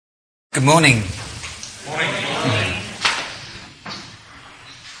Good morning. Morning.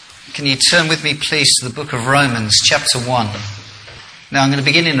 Can you turn with me, please, to the book of Romans, chapter 1. Now, I'm going to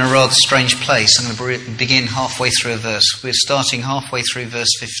begin in a rather strange place. I'm going to begin halfway through a verse. We're starting halfway through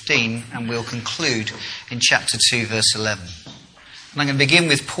verse 15, and we'll conclude in chapter 2, verse 11. And I'm going to begin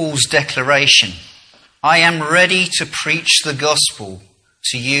with Paul's declaration. I am ready to preach the gospel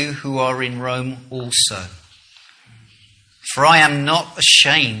to you who are in Rome also. For I am not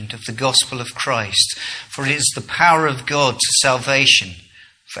ashamed of the gospel of Christ, for it is the power of God to salvation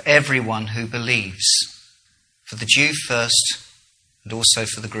for everyone who believes, for the Jew first and also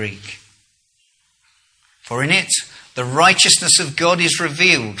for the Greek. For in it the righteousness of God is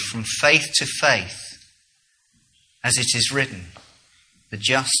revealed from faith to faith, as it is written, the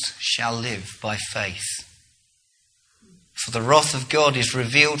just shall live by faith. For the wrath of God is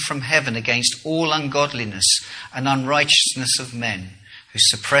revealed from heaven against all ungodliness and unrighteousness of men who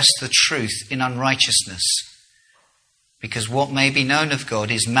suppress the truth in unrighteousness. Because what may be known of God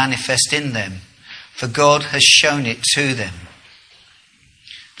is manifest in them, for God has shown it to them.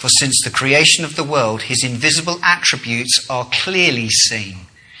 For since the creation of the world, his invisible attributes are clearly seen,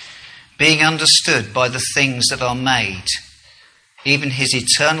 being understood by the things that are made, even his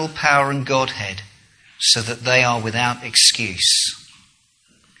eternal power and Godhead, so that they are without excuse.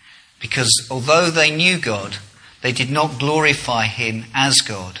 Because although they knew God, they did not glorify him as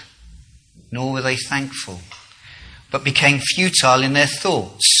God, nor were they thankful, but became futile in their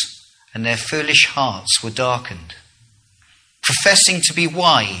thoughts, and their foolish hearts were darkened. Professing to be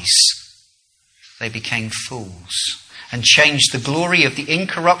wise, they became fools, and changed the glory of the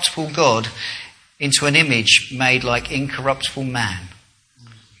incorruptible God into an image made like incorruptible man,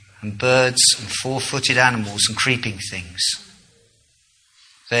 and birds and four-footed animals and creeping things.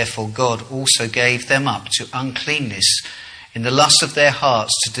 Therefore God also gave them up to uncleanness in the lust of their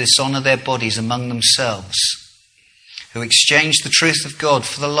hearts to dishonour their bodies among themselves, who exchanged the truth of God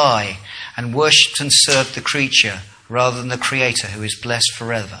for the lie and worshipped and served the creature rather than the Creator, who is blessed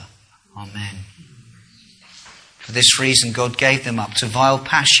forever. Amen. For this reason God gave them up to vile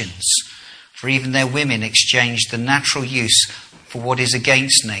passions, for even their women exchanged the natural use for what is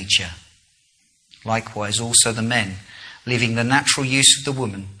against nature. Likewise also the men, leaving the natural use of the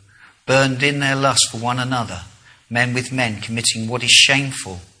woman, burned in their lust for one another, men with men committing what is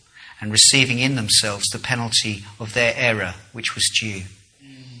shameful, and receiving in themselves the penalty of their error, which was due.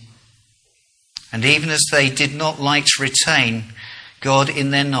 And even as they did not like to retain God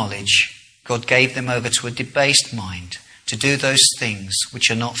in their knowledge, God gave them over to a debased mind to do those things which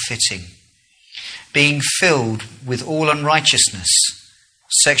are not fitting, being filled with all unrighteousness,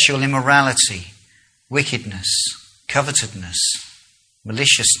 sexual immorality, wickedness, covetousness,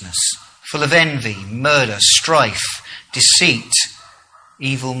 maliciousness, full of envy, murder, strife, deceit,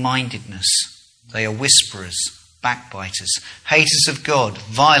 evil-mindedness. They are whisperers, backbiters, haters of God,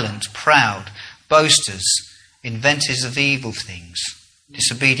 violent, proud, boasters, inventors of evil things,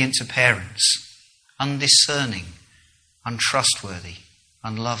 disobedient to parents, undiscerning, untrustworthy,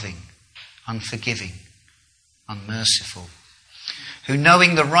 unloving, unforgiving, unmerciful, who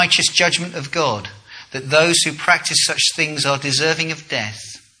knowing the righteous judgment of God, that those who practice such things are deserving of death,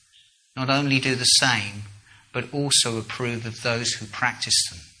 not only do the same, but also approve of those who practice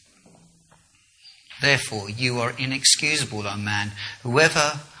them. Therefore you are inexcusable, O man,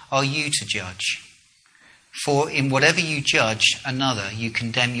 whoever are you to judge? For in whatever you judge another, you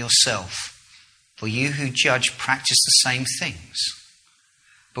condemn yourself, for you who judge practice the same things.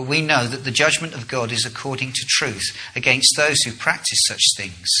 But we know that the judgment of God is according to truth against those who practice such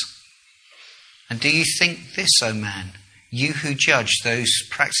things. And do you think this, O man, you who judge those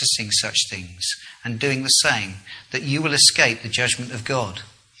practicing such things and doing the same, that you will escape the judgment of God?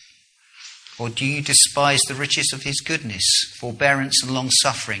 Or do you despise the riches of his goodness, forbearance and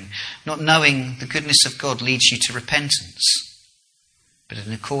long-suffering, not knowing the goodness of God leads you to repentance? But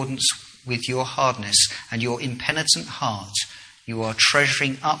in accordance with your hardness and your impenitent heart, you are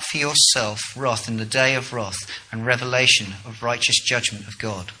treasuring up for yourself wrath in the day of wrath and revelation of righteous judgment of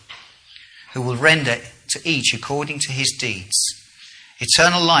God, who will render to each according to his deeds.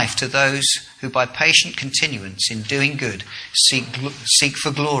 Eternal life to those who by patient continuance in doing good seek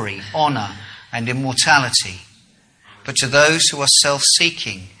for glory, honour and immortality. But to those who are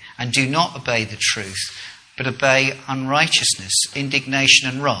self-seeking and do not obey the truth, but obey unrighteousness, indignation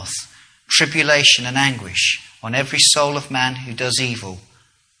and wrath, tribulation and anguish on every soul of man who does evil,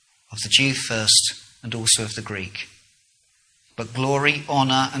 of the Jew first and also of the Greek. But glory,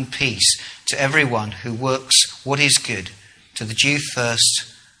 honour and peace to everyone who works what is good, to the Jew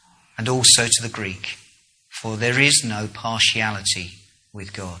first and also to the Greek. For there is no partiality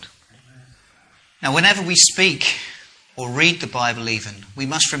with God. Now, whenever we speak or read the Bible even, we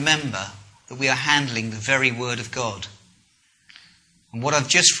must remember that we are handling the very Word of God. And what I've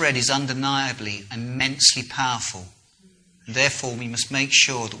just read is undeniably immensely powerful. And therefore, we must make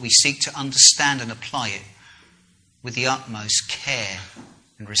sure that we seek to understand and apply it with the utmost care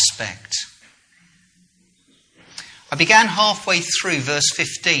and respect. I began halfway through verse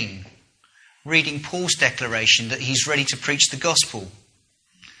 15, reading Paul's declaration that he's ready to preach the gospel.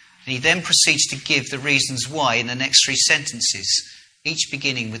 And he then proceeds to give the reasons why in the next 3 sentences, each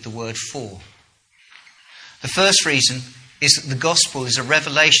beginning with the word for. The first reason is that the gospel is a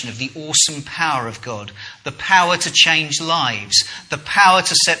revelation of the awesome power of God, the power to change lives, the power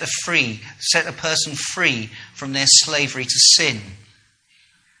to set a person free from their slavery to sin,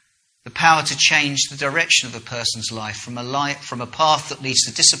 the power to change the direction of a person's life from a path that leads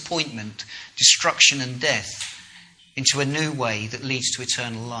to disappointment, destruction and death into a new way that leads to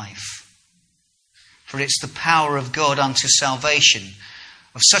eternal life. For it's the power of God unto salvation.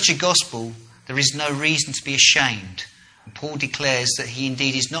 Of such a gospel there is no reason to be ashamed. And Paul declares that he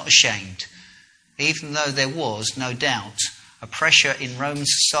indeed is not ashamed, even though there was, no doubt, a pressure in Roman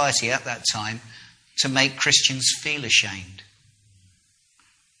society at that time to make Christians feel ashamed.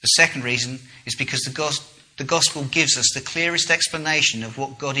 The second reason is because the gospel gives us the clearest explanation of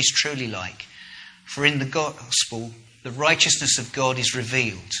what God is truly like. For in the gospel, the righteousness of God is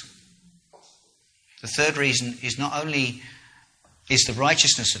revealed. The third reason is not only is the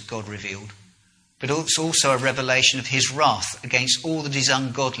righteousness of God revealed, but it's also a revelation of his wrath against all that is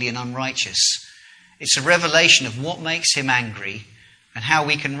ungodly and unrighteous. It's a revelation of what makes him angry and how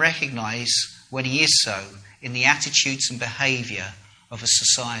we can recognise when he is so in the attitudes and behaviour of a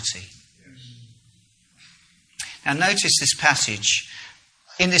society. Now notice this passage.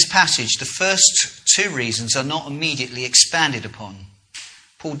 In this passage, the first 2 reasons are not immediately expanded upon.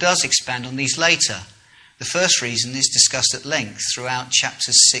 Paul does expand on these later. The first reason is discussed at length throughout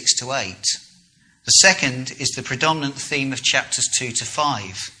chapters 6 to 8. The second is the predominant theme of chapters 2 to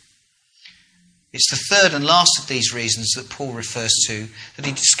 5. It's the third and last of these reasons that Paul refers to that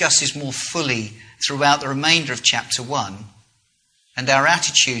he discusses more fully throughout the remainder of chapter 1 and our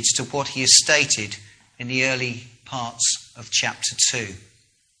attitudes to what he has stated in the early parts of chapter 2.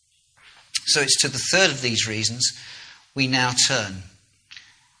 So it's to the third of these reasons we now turn,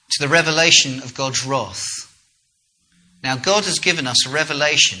 to the revelation of God's wrath. Now God has given us a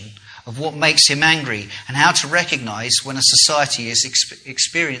revelation of what makes him angry and how to recognise when a society is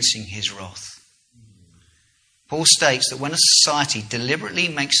experiencing his wrath. Paul states that when a society deliberately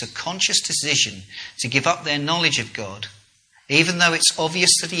makes a conscious decision to give up their knowledge of God, even though it's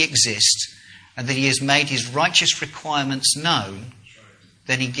obvious that he exists and that he has made his righteous requirements known,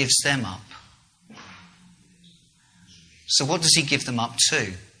 then he gives them up. So what does he give them up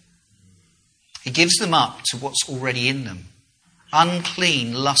to? He gives them up to what's already in them.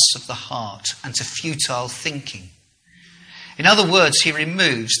 Unclean lusts of the heart and to futile thinking. In other words, he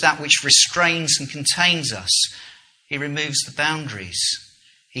removes that which restrains and contains us. He removes the boundaries.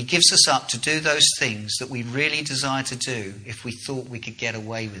 He gives us up to do those things that we really desire to do if we thought we could get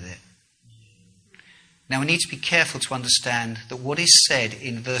away with it. Now we need to be careful to understand that what is said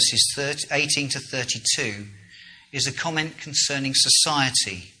in verses 18 to 32 is a comment concerning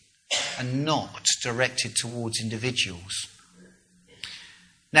society and not directed towards individuals.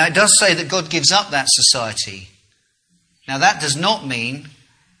 Now it does say that God gives up that society. Now that does not mean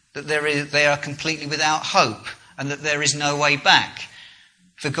that they are completely without hope and that there is no way back.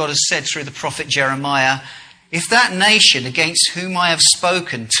 For God has said through the prophet Jeremiah, "If that nation against whom I have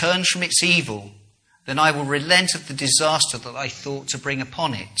spoken turns from its evil, then I will relent of the disaster that I thought to bring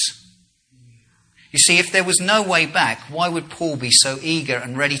upon it." You see, if there was no way back, why would Paul be so eager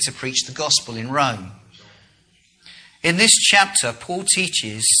and ready to preach the gospel in Rome? In this chapter, Paul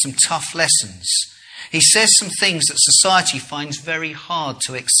teaches some tough lessons. He says some things that society finds very hard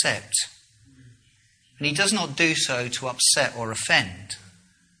to accept. And he does not do so to upset or offend.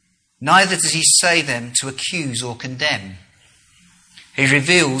 Neither does he say them to accuse or condemn. He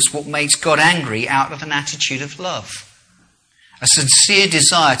reveals what makes God angry out of an attitude of love. A sincere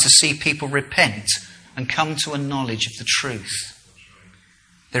desire to see people repent and come to a knowledge of the truth.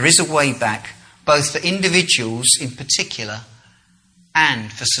 There is a way back, both for individuals in particular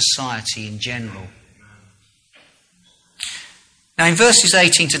and for society in general. Now in verses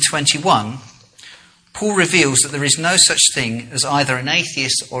 18 to 21, Paul reveals that there is no such thing as either an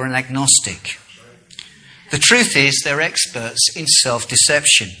atheist or an agnostic. The truth is they're experts in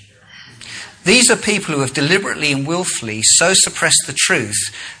self-deception. These are people who have deliberately and willfully so suppressed the truth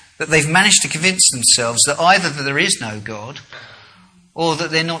that they've managed to convince themselves that either there is no God or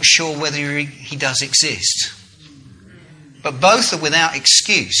that they're not sure whether he does exist. But both are without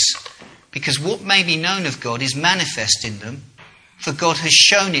excuse, because what may be known of God is manifest in them, for God has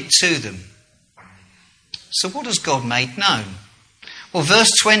shown it to them. So what has God made known? Well,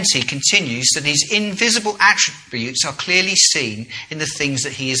 verse 20 continues that his invisible attributes are clearly seen in the things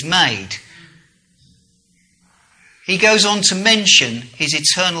that he has made. He goes on to mention his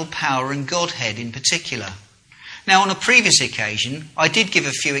eternal power and Godhead in particular. Now, on a previous occasion, I did give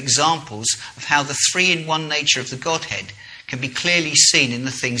a few examples of how the three-in-one nature of the Godhead can be clearly seen in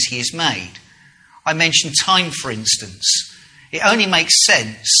the things he has made. I mentioned time, for instance. It only makes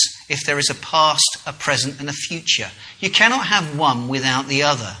sense if there is a past, a present, and a future. You cannot have one without the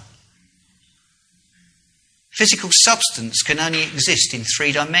other. Physical substance can only exist in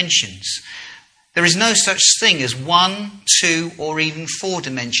 3 dimensions. There is no such thing as 1, 2, or even 4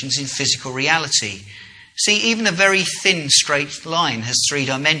 dimensions in physical reality. See, even a very thin straight line has 3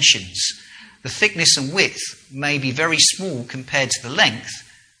 dimensions. The thickness and width may be very small compared to the length,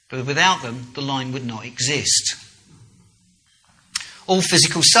 but without them, the line would not exist. All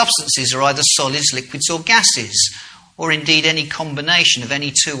physical substances are either solids, liquids, or gases, or indeed any combination of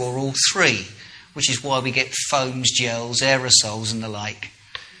any 2 or all 3, which is why we get foams, gels, aerosols, and the like.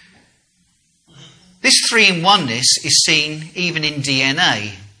 This three-in-oneness is seen even in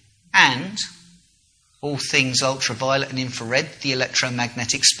DNA, and all things ultraviolet and infrared, the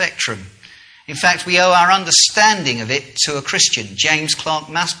electromagnetic spectrum. In fact, we owe our understanding of it to a Christian, James Clerk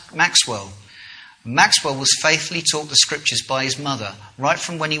Maxwell. Maxwell was faithfully taught the scriptures by his mother, right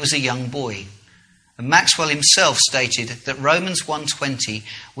from when he was a young boy. And Maxwell himself stated that Romans 1:20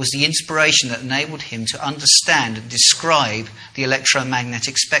 was the inspiration that enabled him to understand and describe the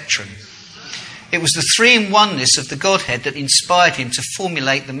electromagnetic spectrum. It was the three-in-oneness of the Godhead that inspired him to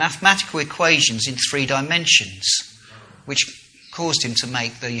formulate the mathematical equations in 3 dimensions, which caused him to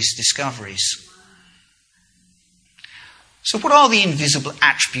make these discoveries. So what are the invisible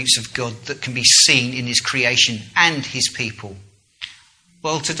attributes of God that can be seen in his creation and his people?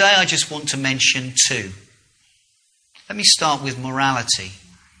 Well, today I just want to mention 2. Let me start with morality.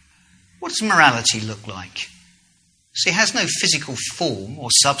 What does morality look like? See, it has no physical form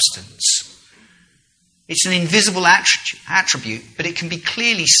or substance. It's an invisible attribute, but it can be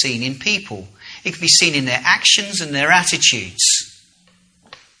clearly seen in people. It can be seen in their actions and their attitudes.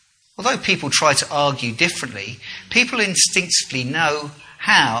 Although people try to argue differently, people instinctively know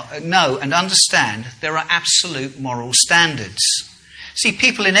and understand there are absolute moral standards. See,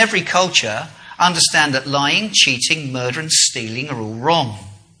 people in every culture understand that lying, cheating, murder and stealing are all wrong.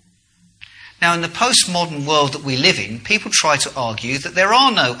 Now, in the postmodern world that we live in, people try to argue that there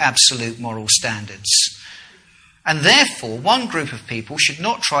are no absolute moral standards. And therefore, one group of people should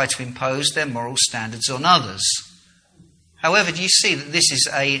not try to impose their moral standards on others. However, do you see that this is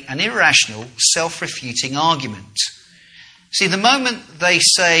an irrational, self-refuting argument? See, the moment they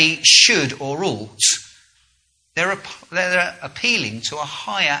say should or ought, they're appealing to a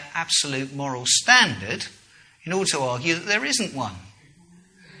higher absolute moral standard in order to argue that there isn't one.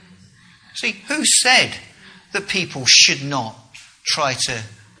 See, who said that people should not try to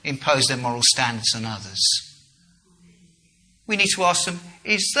impose their moral standards on others? We need to ask them,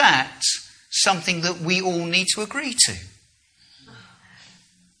 is that something that we all need to agree to?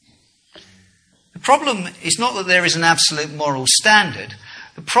 The problem is not that there is an absolute moral standard.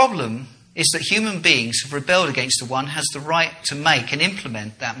 The problem is that human beings have rebelled against the one who has the right to make and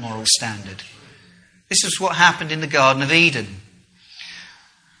implement that moral standard. This is what happened in the Garden of Eden.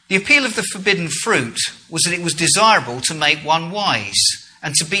 The appeal of the forbidden fruit was that it was desirable to make one wise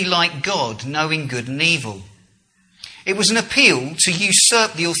and to be like God, knowing good and evil. It was an appeal to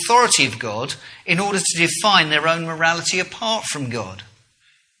usurp the authority of God in order to define their own morality apart from God.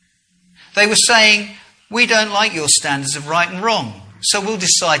 They were saying, we don't like your standards of right and wrong, so we'll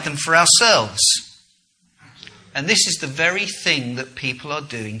decide them for ourselves. And this is the very thing that people are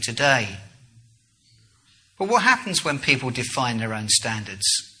doing today. But what happens when people define their own standards?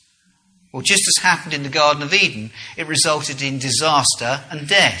 Well, just as happened in the Garden of Eden, it resulted in disaster and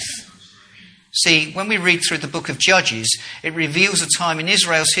death. See, when we read through the book of Judges, it reveals a time in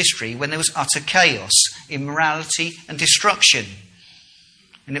Israel's history when there was utter chaos, immorality and destruction.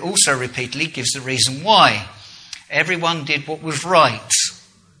 And it also repeatedly gives the reason why. Everyone did what was right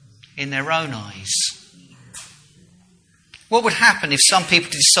in their own eyes. What would happen if some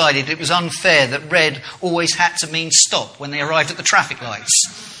people decided it was unfair that red always had to mean stop when they arrived at the traffic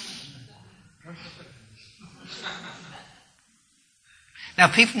lights? Now,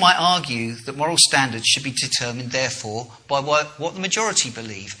 people might argue that moral standards should be determined, therefore, by what the majority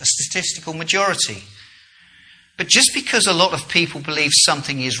believe, a statistical majority. But just because a lot of people believe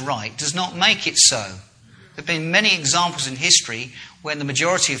something is right does not make it so. There have been many examples in history when the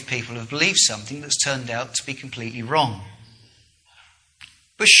majority of people have believed something that's turned out to be completely wrong.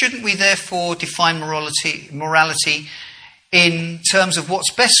 But shouldn't we therefore define morality in terms of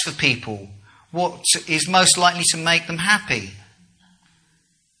what's best for people, what is most likely to make them happy?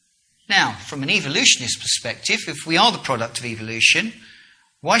 Now, from an evolutionist perspective, if we are the product of evolution,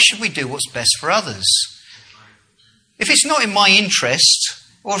 why should we do what's best for others? If it's not in my interest,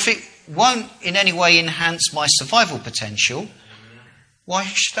 or if it won't in any way enhance my survival potential, why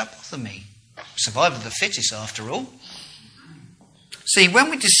should that bother me? Survival of the fittest, after all. See, when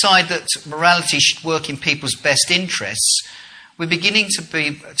we decide that morality should work in people's best interests, we're beginning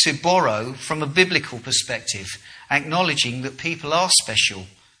to borrow from a biblical perspective, acknowledging that people are special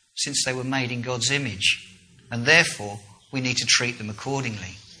since they were made in God's image, and therefore we need to treat them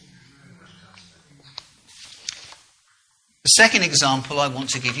accordingly. The second example I want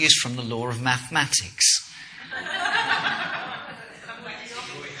to give you is from the law of mathematics.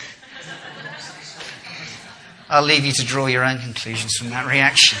 I'll leave you to draw your own conclusions from that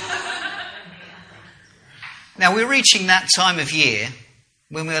reaction. Now, we're reaching that time of year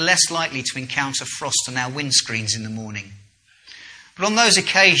when we're less likely to encounter frost on our windscreens in the morning. But on those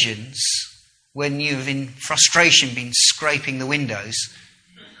occasions when you have in frustration been scraping the windows,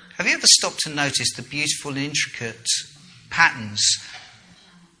 have you ever stopped to notice the beautiful and intricate patterns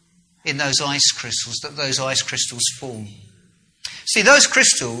in those ice crystals that those ice crystals form? See, those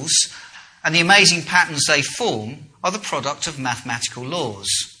crystals and the amazing patterns they form are the product of mathematical laws.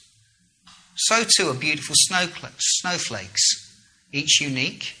 So too are beautiful snowflakes, each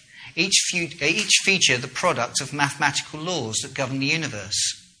unique, each feature the product of mathematical laws that govern the universe.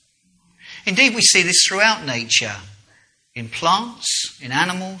 Indeed, we see this throughout nature, in plants, in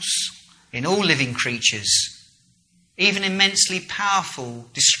animals, in all living creatures, even immensely powerful,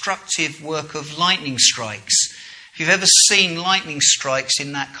 destructive work of lightning strikes. If you've ever seen lightning strikes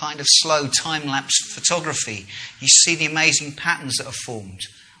in that kind of slow time-lapse photography, you see the amazing patterns that are formed.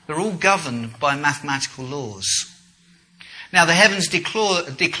 They're all governed by mathematical laws. Now, the heavens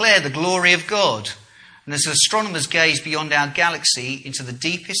declare the glory of God. And as astronomers gaze beyond our galaxy into the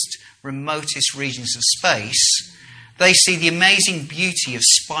deepest, remotest regions of space, they see the amazing beauty of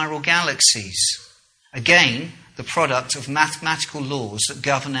spiral galaxies. Again, the product of mathematical laws that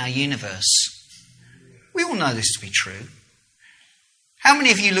govern our universe. We all know this to be true. How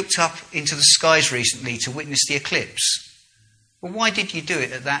many of you looked up into the skies recently to witness the eclipse? Well, why did you do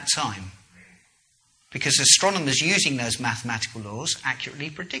it at that time? Because astronomers using those mathematical laws accurately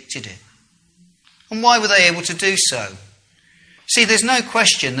predicted it. And why were they able to do so? See, there's no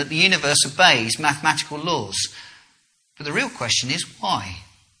question that the universe obeys mathematical laws. But the real question is why?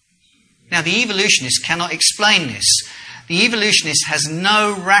 Now, the evolutionist cannot explain this. The evolutionist has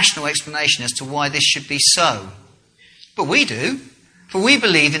no rational explanation as to why this should be so. But we do. For we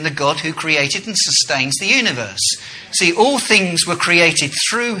believe in the God who created and sustains the universe. See, all things were created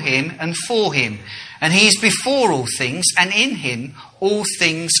through him and for him. And he is before all things, and in him all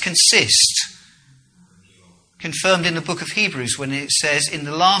things consist. Confirmed in the book of Hebrews when it says, in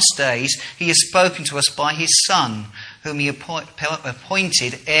the last days he has spoken to us by his Son, whom he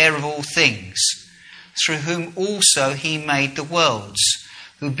appointed heir of all things, through whom also he made the worlds,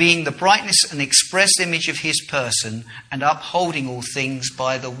 who being the brightness and express image of his person, and upholding all things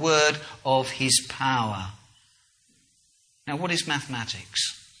by the word of his power. Now, what is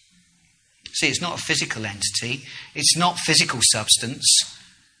mathematics? See, it's not a physical entity. It's not physical substance.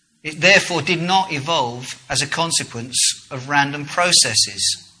 It therefore did not evolve as a consequence of random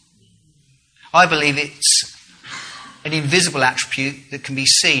processes. I believe it's an invisible attribute that can be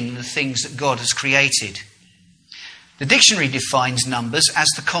seen in the things that God has created. The dictionary defines numbers as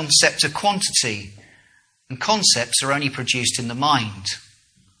the concept of quantity, and concepts are only produced in the mind.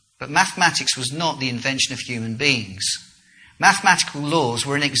 But mathematics was not the invention of human beings. Mathematical laws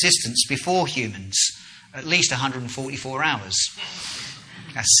were in existence before humans, at least 144 hours.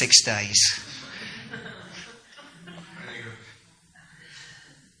 That's 6 days.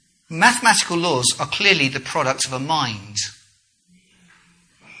 Mathematical laws are clearly the product of a mind,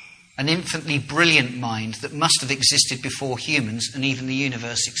 an infinitely brilliant mind that must have existed before humans and even the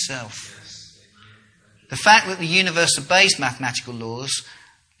universe itself. The fact that the universe obeys mathematical laws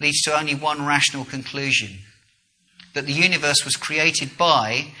leads to only one rational conclusion: that the universe was created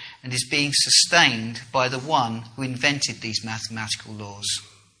by and is being sustained by the one who invented these mathematical laws.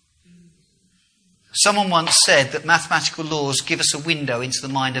 Someone once said that mathematical laws give us a window into the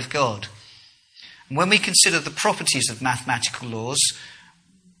mind of God. And when we consider the properties of mathematical laws,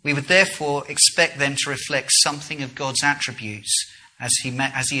 We would therefore expect them to reflect something of God's attributes as he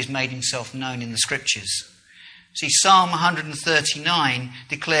has made himself known in the Scriptures. See, Psalm 139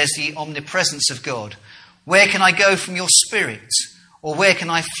 declares the omnipresence of God. Where can I go from your spirit? Or where can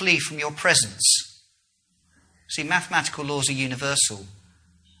I flee from your presence? See, mathematical laws are universal.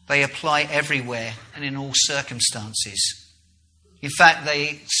 They apply everywhere and in all circumstances. In fact, they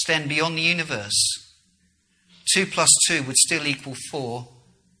extend beyond the universe. 2 plus 2 would still equal 4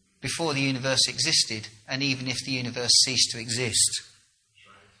 before the universe existed, and even if the universe ceased to exist.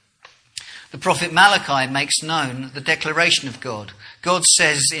 The prophet Malachi makes known the declaration of God. God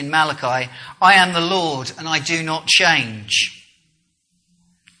says in Malachi, I am the Lord and I do not change.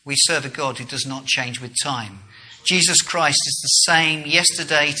 We serve a God who does not change with time. Jesus Christ is the same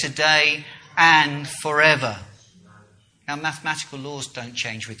yesterday, today, and forever. Now, mathematical laws don't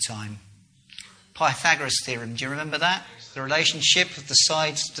change with time. Pythagoras' theorem, do you remember that? The relationship of the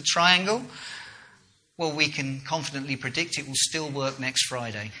sides of the triangle? Well, we can confidently predict it will still work next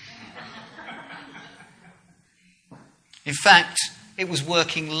Friday. In fact, it was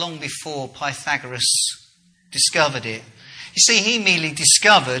working long before Pythagoras discovered it. You see, he merely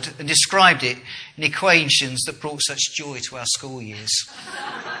discovered and described it in equations that brought such joy to our school years.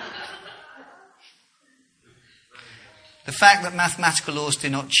 The fact that mathematical laws do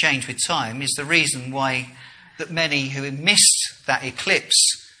not change with time is the reason why that many who had missed that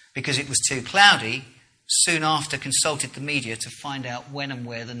eclipse because it was too cloudy soon after consulted the media to find out when and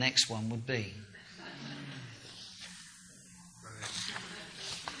where the next one would be.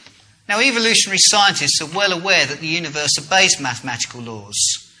 Now, evolutionary scientists are well aware that the universe obeys mathematical laws.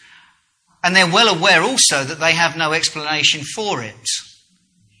 And they're well aware also that they have no explanation for it,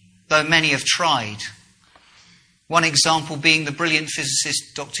 though many have tried. One example being the brilliant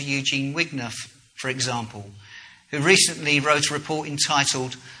physicist Dr. Eugene Wigner, for example, who recently wrote a report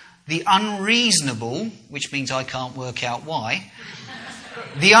entitled The Unreasonable, which means I can't work out why,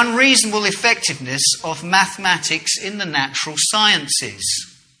 The Unreasonable Effectiveness of Mathematics in the Natural Sciences.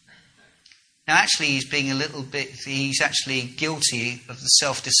 Now, actually, he's actually guilty of the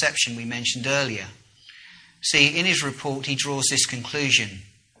self-deception we mentioned earlier. See, in his report, he draws this conclusion.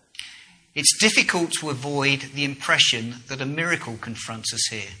 It's difficult to avoid the impression that a miracle confronts us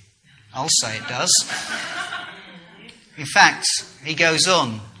here. I'll say it does. In fact, he goes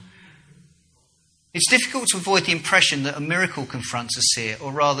on. It's difficult to avoid the impression that a miracle confronts us here,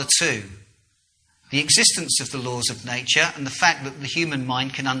 or rather two. The existence of the laws of nature and the fact that the human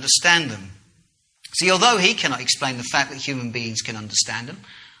mind can understand them. See, although he cannot explain the fact that human beings can understand them,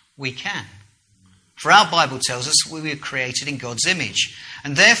 we can. For our Bible tells us we were created in God's image,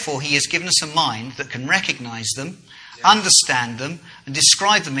 and therefore he has given us a mind that can recognise them, understand them, and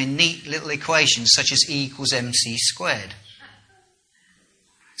describe them in neat little equations such as E equals mc squared.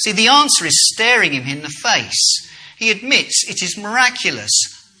 See, the answer is staring him in the face. He admits it is miraculous,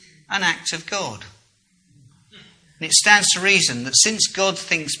 an act of God. And it stands to reason that since God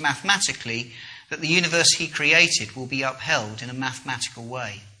thinks mathematically, that the universe he created will be upheld in a mathematical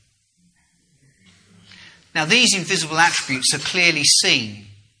way. Now, these invisible attributes are clearly seen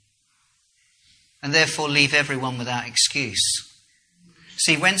and therefore leave everyone without excuse.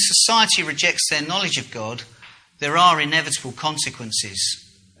 See, when society rejects their knowledge of God, there are inevitable consequences.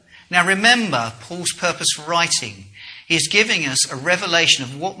 Now, remember Paul's purpose for writing. He is giving us a revelation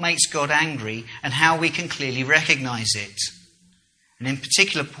of what makes God angry and how we can clearly recognise it. And in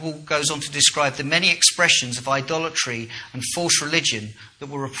particular, Paul goes on to describe the many expressions of idolatry and false religion that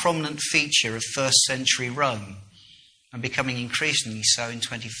were a prominent feature of first century Rome and becoming increasingly so in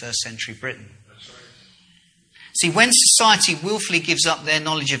 21st century Britain. See, when society willfully gives up their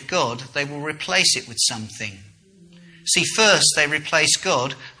knowledge of God, they will replace it with something. See, first they replace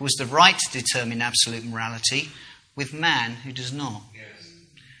God, who has the right to determine absolute morality, with man, who does not.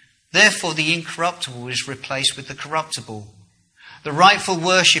 Therefore, the incorruptible is replaced with the corruptible. The rightful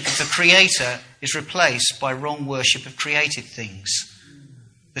worship of the Creator is replaced by wrong worship of created things.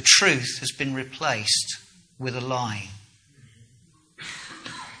 The truth has been replaced with a lie.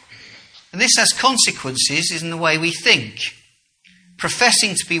 And this has consequences in the way we think.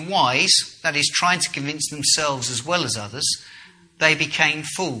 Professing to be wise, that is, trying to convince themselves as well as others, they became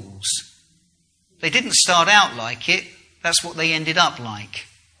fools. They didn't start out like it, that's what they ended up like.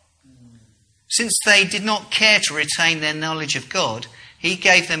 Since they did not care to retain their knowledge of God, he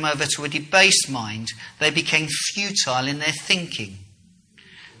gave them over to a debased mind. They became futile in their thinking.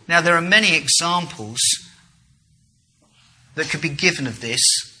 Now, there are many examples that could be given of this,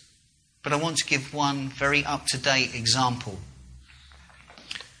 but I want to give one very up-to-date example.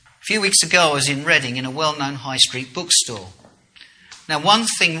 A few weeks ago, I was in Reading in a well-known high street bookstore. Now, one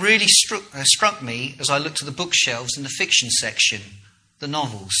thing really struck me as I looked at the bookshelves in the fiction section, the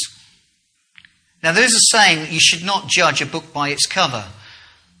novels. Now, there is a saying that you should not judge a book by its cover,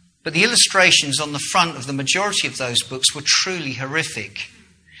 but the illustrations on the front of the majority of those books were truly horrific.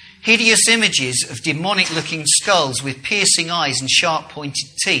 Hideous images of demonic-looking skulls with piercing eyes and sharp-pointed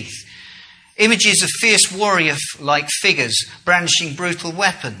teeth. Images of fierce warrior-like figures brandishing brutal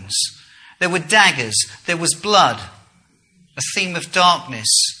weapons. There were daggers, there was blood, a theme of darkness,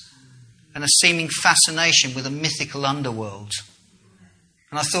 and a seeming fascination with a mythical underworld.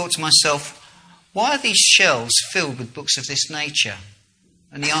 And I thought to myself, why are these shelves filled with books of this nature?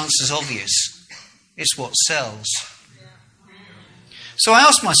 And the answer's obvious. It's what sells. So I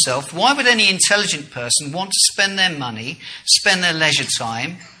asked myself, why would any intelligent person want to spend their money, spend their leisure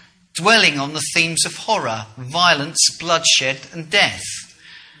time, dwelling on the themes of horror, violence, bloodshed, and death?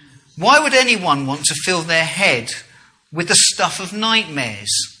 Why would anyone want to fill their head with the stuff of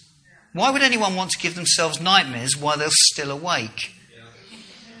nightmares? Why would anyone want to give themselves nightmares while they're still awake?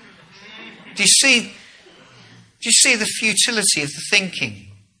 Do you see the futility of the thinking?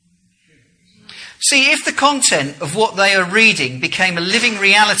 See, if the content of what they are reading became a living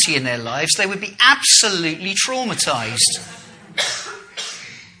reality in their lives, they would be absolutely traumatized.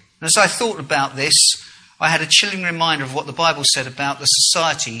 And as I thought about this, I had a chilling reminder of what the Bible said about the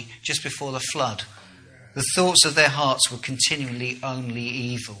society just before the flood. The thoughts of their hearts were continually only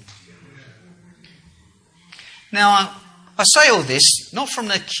evil. Now, I say all this not from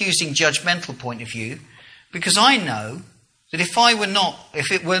an accusing, judgmental point of view, because I know that if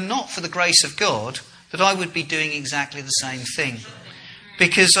it were not for the grace of God, that I would be doing exactly the same thing.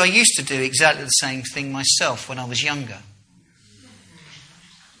 Because I used to do exactly the same thing myself when I was younger.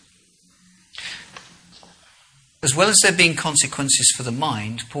 As well as there being consequences for the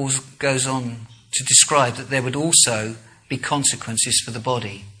mind, Paul goes on to describe that there would also be consequences for the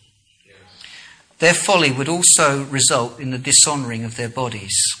body. Their folly would also result in the dishonouring of their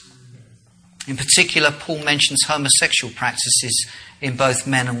bodies. In particular, Paul mentions homosexual practices in both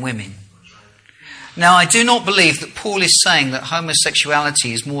men and women. Now, I do not believe that Paul is saying that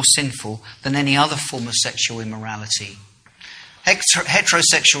homosexuality is more sinful than any other form of sexual immorality.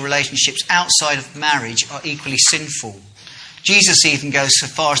 Heterosexual relationships outside of marriage are equally sinful. Jesus even goes so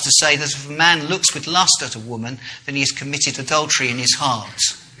far as to say that if a man looks with lust at a woman, then he has committed adultery in his heart.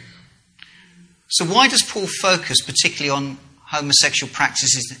 So why does Paul focus particularly on homosexual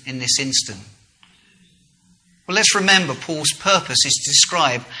practices in this instant? Well, let's remember Paul's purpose is to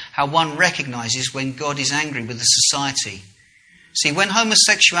describe how one recognises when God is angry with the society. See, when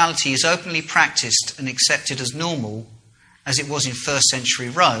homosexuality is openly practised and accepted as normal, as it was in first century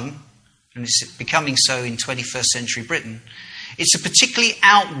Rome, and it's becoming so in 21st century Britain, it's a particularly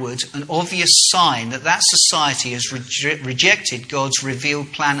outward and obvious sign that that society has rejected God's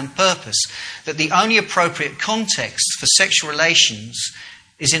revealed plan and purpose, that the only appropriate context for sexual relations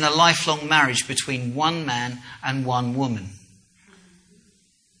is in a lifelong marriage between one man and one woman.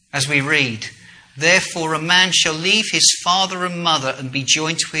 As we read, "Therefore a man shall leave his father and mother and be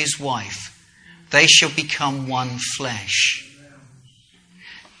joined to his wife. They shall become one flesh."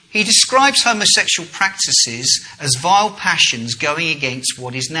 He describes homosexual practices as vile passions going against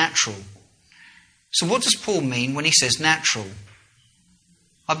what is natural. So what does Paul mean when he says natural?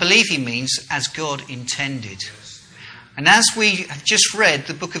 I believe he means as God intended. And as we have just read in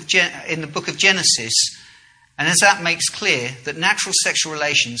the book of Genesis, and as that makes clear that natural sexual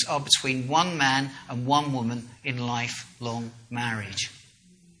relations are between one man and one woman in lifelong marriage.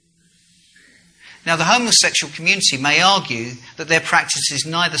 Now, the homosexual community may argue that their practice is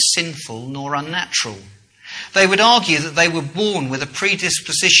neither sinful nor unnatural. They would argue that they were born with a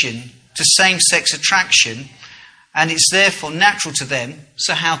predisposition to same-sex attraction and it's therefore natural to them,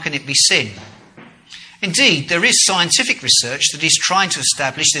 so how can it be sin? Indeed, there is scientific research that is trying to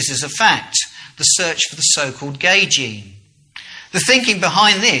establish this as a fact, the search for the so-called gay gene. The thinking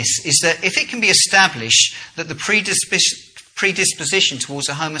behind this is that if it can be established that the predisposition towards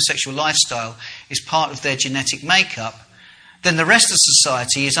a homosexual lifestyle is part of their genetic makeup, then the rest of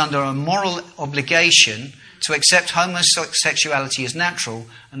society is under a moral obligation to accept homosexuality as natural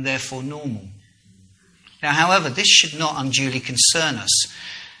and therefore normal. Now, however, this should not unduly concern us,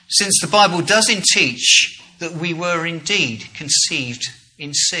 since the Bible does teach that we were indeed conceived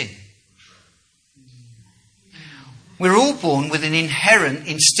in sin. We're all born with an inherent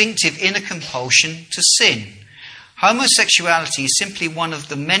instinctive inner compulsion to sin. Homosexuality is simply one of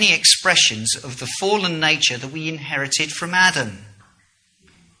the many expressions of the fallen nature that we inherited from Adam.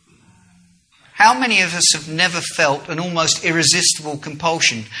 How many of us have never felt an almost irresistible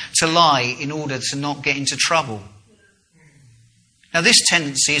compulsion to lie in order to not get into trouble? Now, this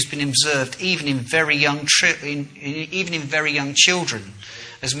tendency has been observed even in very young children,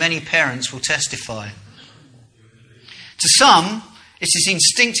 as many parents will testify. To some, it is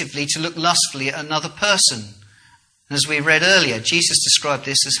instinctively to look lustfully at another person. And as we read earlier, Jesus described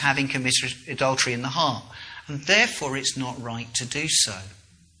this as having committed adultery in the heart, and therefore it's not right to do so.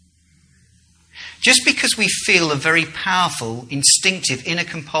 Just because we feel a very powerful, instinctive inner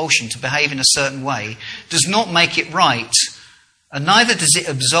compulsion to behave in a certain way does not make it right, and neither does it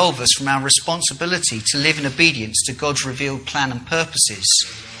absolve us from our responsibility to live in obedience to God's revealed plan and purposes.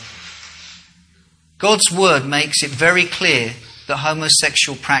 God's word makes it very clear that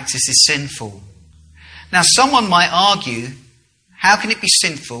homosexual practice is sinful. Now, someone might argue, how can it be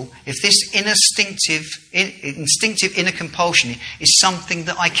sinful if this instinctive inner compulsion is something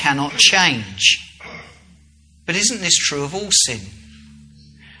that I cannot change? But isn't this true of all sin?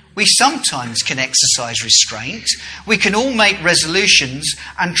 We sometimes can exercise restraint. We can all make resolutions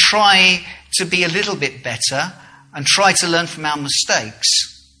and try to be a little bit better and try to learn from our mistakes.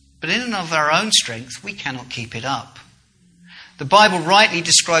 But in and of our own strength, we cannot keep it up. The Bible rightly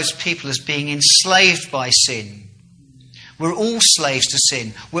describes people as being enslaved by sin. We're all slaves to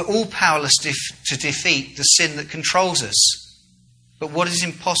sin. We're all powerless to defeat the sin that controls us. But what is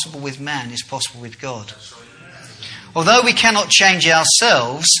impossible with man is possible with God. Although we cannot change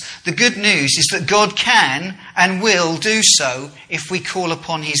ourselves, the good news is that God can and will do so if we call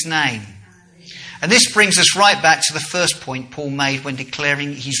upon his name. And this brings us right back to the first point Paul made when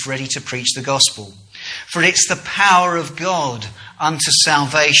declaring he's ready to preach the gospel. For it's the power of God unto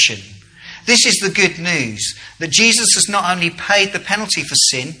salvation. This is the good news, that Jesus has not only paid the penalty for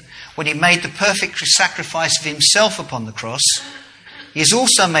sin when he made the perfect sacrifice of himself upon the cross, he has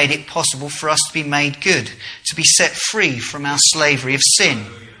also made it possible for us to be made good, to be set free from our slavery of sin.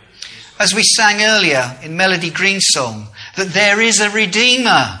 As we sang earlier in Melody Green's song, that there is a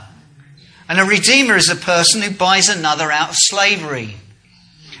Redeemer. And a Redeemer is a person who buys another out of slavery.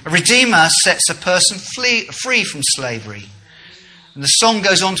 A Redeemer sets a person free from slavery. And the song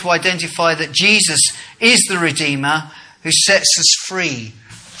goes on to identify that Jesus is the Redeemer who sets us free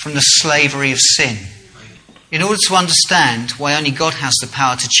from the slavery of sin. In order to understand why only God has the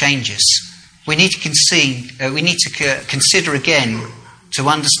power to change us, we need to consider again to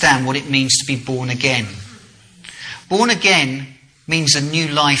understand what it means to be born again. Born again means a new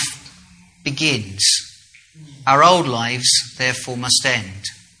life begins. Our old lives, therefore, must end.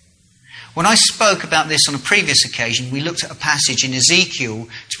 When I spoke about this on a previous occasion, we looked at a passage in Ezekiel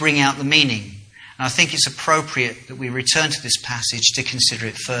to bring out the meaning. And I think it's appropriate that we return to this passage to consider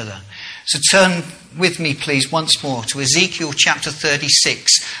it further. So turn with me, please, once more to Ezekiel chapter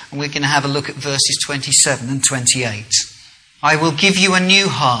 36, and we're going to have a look at verses 27 and 28. I will give you a new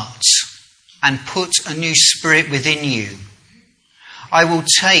heart and put a new spirit within you. I will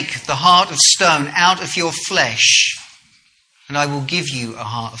take the heart of stone out of your flesh, and I will give you a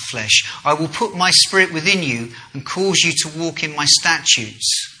heart of flesh. I will put my spirit within you and cause you to walk in my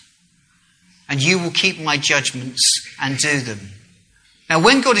statutes. And you will keep my judgments and do them. Now,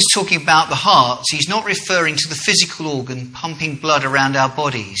 when God is talking about the heart, he's not referring to the physical organ pumping blood around our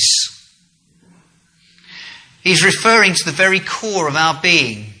bodies. He's referring to the very core of our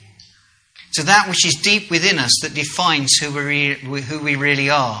being, to that which is deep within us that defines who we really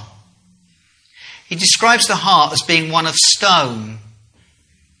are. He describes the heart as being one of stone,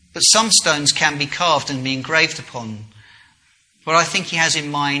 but some stones can be carved and be engraved upon. But I think he has in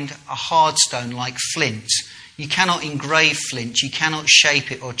mind a hard stone like flint. You cannot engrave flint, you cannot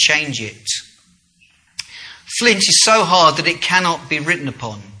shape it or change it. Flint is so hard that it cannot be written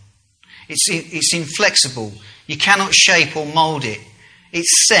upon. It's inflexible. You cannot shape or mould it.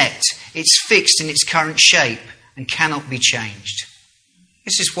 It's set, it's fixed in its current shape and cannot be changed.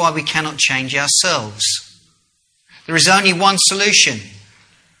 This is why we cannot change ourselves. There is only one solution.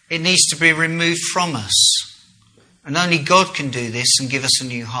 It needs to be removed from us. And only God can do this and give us a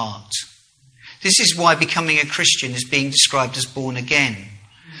new heart. This is why becoming a Christian is being described as born again.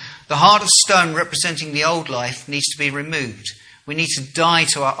 The heart of stone representing the old life needs to be removed. We need to die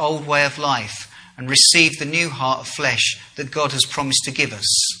to our old way of life and receive the new heart of flesh that God has promised to give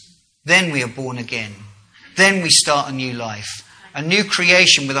us. Then we are born again. Then we start a new life. A new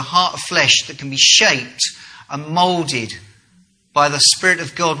creation with a heart of flesh that can be shaped and moulded by the Spirit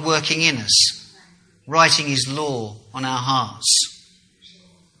of God working in us, writing his law on our hearts.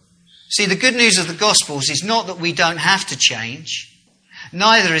 See, the good news of the Gospels is not that we don't have to change.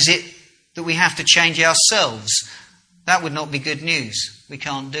 Neither is it that we have to change ourselves. That would not be good news. We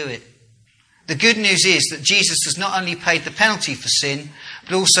can't do it. The good news is that Jesus has not only paid the penalty for sin,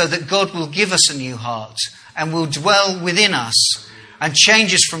 but also that God will give us a new heart and will dwell within us and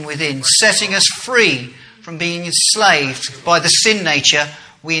change us from within, setting us free from being enslaved by the sin nature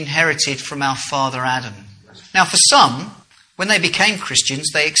we inherited from our father Adam. Now, for some, when they became Christians,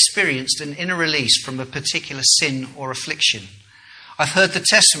 they experienced an inner release from a particular sin or affliction. I've heard the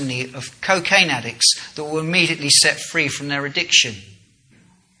testimony of cocaine addicts that were immediately set free from their addiction.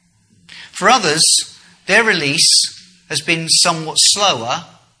 For others, their release has been somewhat slower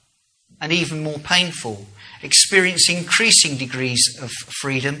and even more painful, experiencing increasing degrees of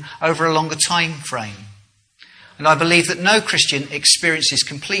freedom over a longer time frame. And I believe that no Christian experiences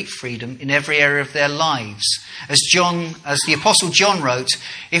complete freedom in every area of their lives. As the Apostle John wrote,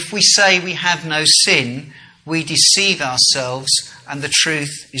 if we say we have no sin, we deceive ourselves and the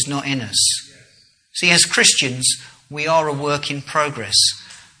truth is not in us. See, as Christians, we are a work in progress.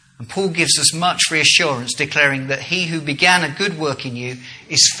 And Paul gives us much reassurance, declaring that he who began a good work in you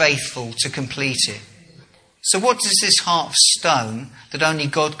is faithful to complete it. So what does this heart of stone that only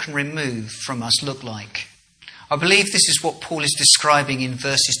God can remove from us look like? I believe this is what Paul is describing in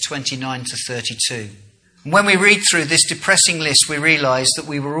verses 29 to 32. And when we read through this depressing list, we realise that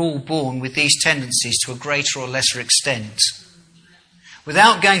we were all born with these tendencies to a greater or lesser extent.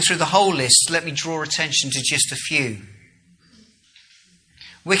 Without going through the whole list, let me draw attention to just a few.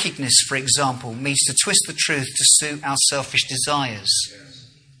 Wickedness, for example, means to twist the truth to suit our selfish desires.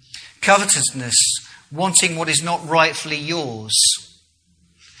 Covetousness, wanting what is not rightfully yours.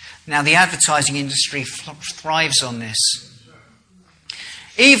 Now, the advertising industry thrives on this.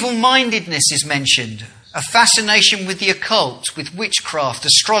 Evil-mindedness is mentioned, a fascination with the occult, with witchcraft,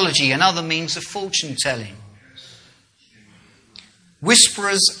 astrology, and other means of fortune-telling.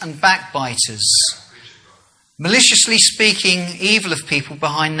 Whisperers and backbiters, maliciously speaking evil of people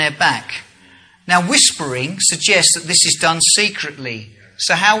behind their back. Now, whispering suggests that this is done secretly.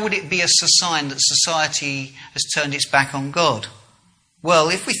 So how would it be a sign that society has turned its back on God? Well,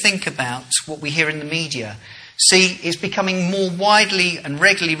 if we think about what we hear in the media, see, it's becoming more widely and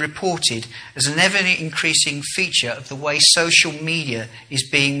regularly reported as an ever-increasing feature of the way social media is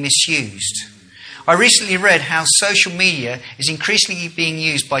being misused. I recently read how social media is increasingly being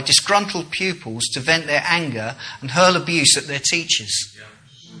used by disgruntled pupils to vent their anger and hurl abuse at their teachers.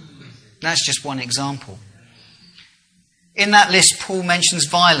 That's just one example. In that list, Paul mentions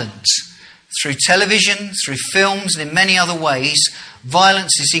violence. Through television, through films, and in many other ways,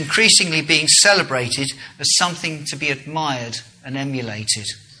 violence is increasingly being celebrated as something to be admired and emulated.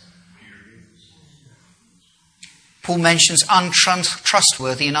 Paul mentions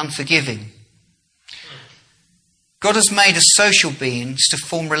untrustworthy and unforgiving. God has made us social beings to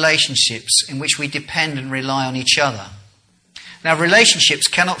form relationships in which we depend and rely on each other. Now, relationships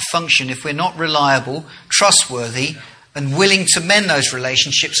cannot function if we're not reliable, trustworthy, and willing to mend those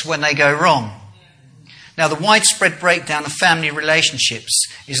relationships when they go wrong. Now, the widespread breakdown of family relationships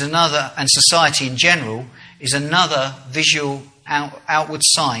is another, and society in general, is another visual outward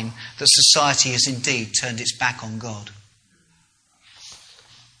sign that society has indeed turned its back on God.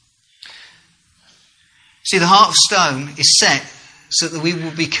 See, the heart of stone is set so that we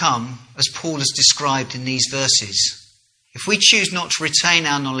will become, as Paul has described in these verses. If we choose not to retain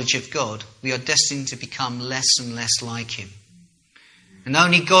our knowledge of God, we are destined to become less and less like him. And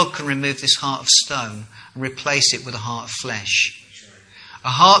only God can remove this heart of stone and replace it with a heart of flesh. A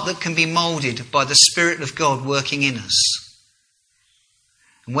heart that can be moulded by the Spirit of God working in us.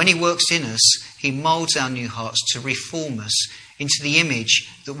 And when he works in us, he moulds our new hearts to reform us into the image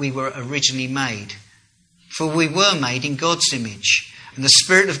that we were originally made. For we were made in God's image. And the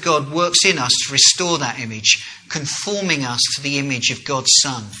Spirit of God works in us to restore that image, conforming us to the image of God's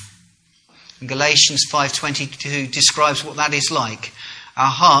Son. And Galatians 5:22 describes what that is like.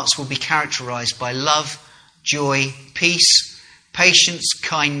 Our hearts will be characterised by love, joy, peace, patience,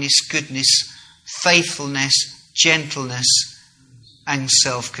 kindness, goodness, faithfulness, gentleness, and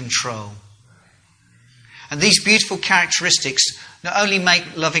self-control. And these beautiful characteristics not only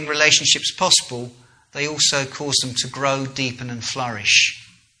make loving relationships possible, they also cause them to grow, deepen and flourish.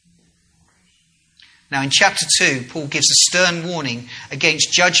 Now in chapter 2, Paul gives a stern warning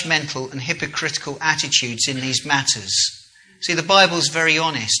against judgmental and hypocritical attitudes in these matters. See, the Bible is very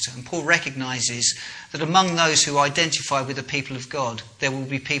honest, and Paul recognises that among those who identify with the people of God, there will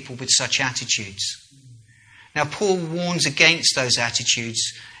be people with such attitudes. Now Paul warns against those attitudes.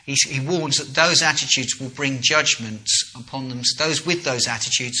 He warns that those attitudes will bring judgment upon them. Those with those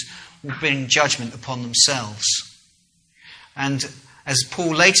attitudes will bring judgment upon themselves. And as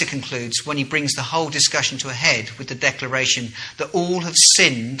Paul later concludes, when he brings the whole discussion to a head with the declaration that all have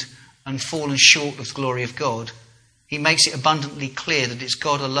sinned and fallen short of the glory of God, he makes it abundantly clear that it's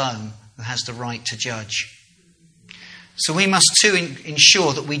God alone who has the right to judge. So we must too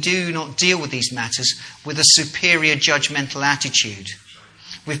ensure that we do not deal with these matters with a superior judgmental attitude.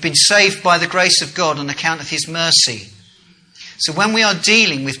 We've been saved by the grace of God on account of his mercy. So when we are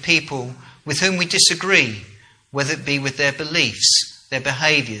dealing with people with whom we disagree, whether it be with their beliefs, their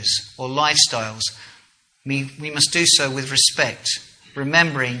behaviours or lifestyles, we must do so with respect,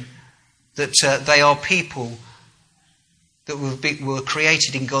 remembering that they are people that were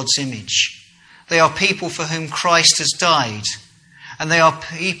created in God's image. They are people for whom Christ has died, and they are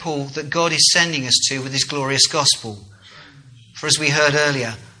people that God is sending us to with his glorious gospel. For as we heard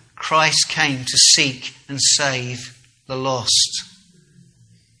earlier, Christ came to seek and save the lost.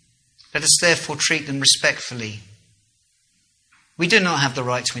 Let us therefore treat them respectfully. We do not have the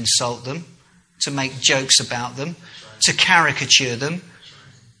right to insult them, to make jokes about them, to caricature them,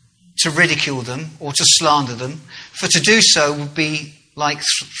 to ridicule them, or to slander them, for to do so would be like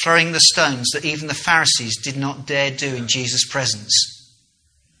throwing the stones that even the Pharisees did not dare do in Jesus' presence.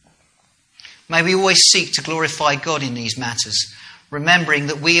 May we always seek to glorify God in these matters, remembering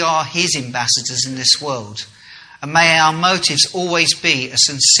that we are his ambassadors in this world. And may our motives always be a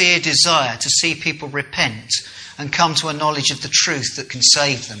sincere desire to see people repent and come to a knowledge of the truth that can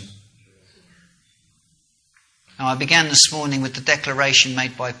save them. Now, I began this morning with the declaration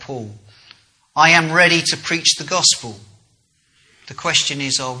made by Paul. I am ready to preach the gospel. The question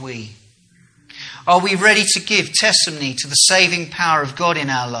is, are we? Are we ready to give testimony to the saving power of God in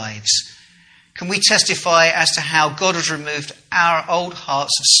our lives? Can we testify as to how God has removed our old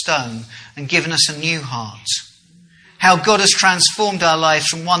hearts of stone and given us a new heart? How God has transformed our lives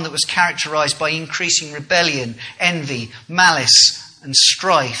from one that was characterized by increasing rebellion, envy, malice and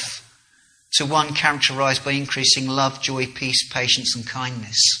strife to one characterized by increasing love, joy, peace, patience and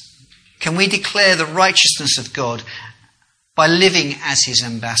kindness. Can we declare the righteousness of God by living as his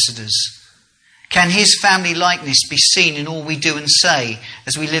ambassadors? Can his family likeness be seen in all we do and say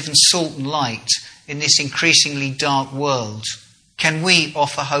as we live in salt and light in this increasingly dark world? Can we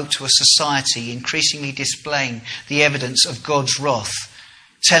offer hope to a society increasingly displaying the evidence of God's wrath,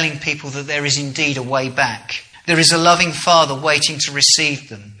 telling people that there is indeed a way back? There is a loving Father waiting to receive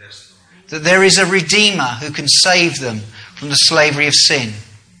them. That there is a Redeemer who can save them from the slavery of sin.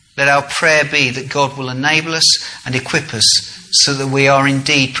 Let our prayer be that God will enable us and equip us so that we are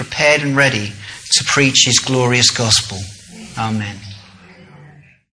indeed prepared and ready to preach his glorious gospel. Amen.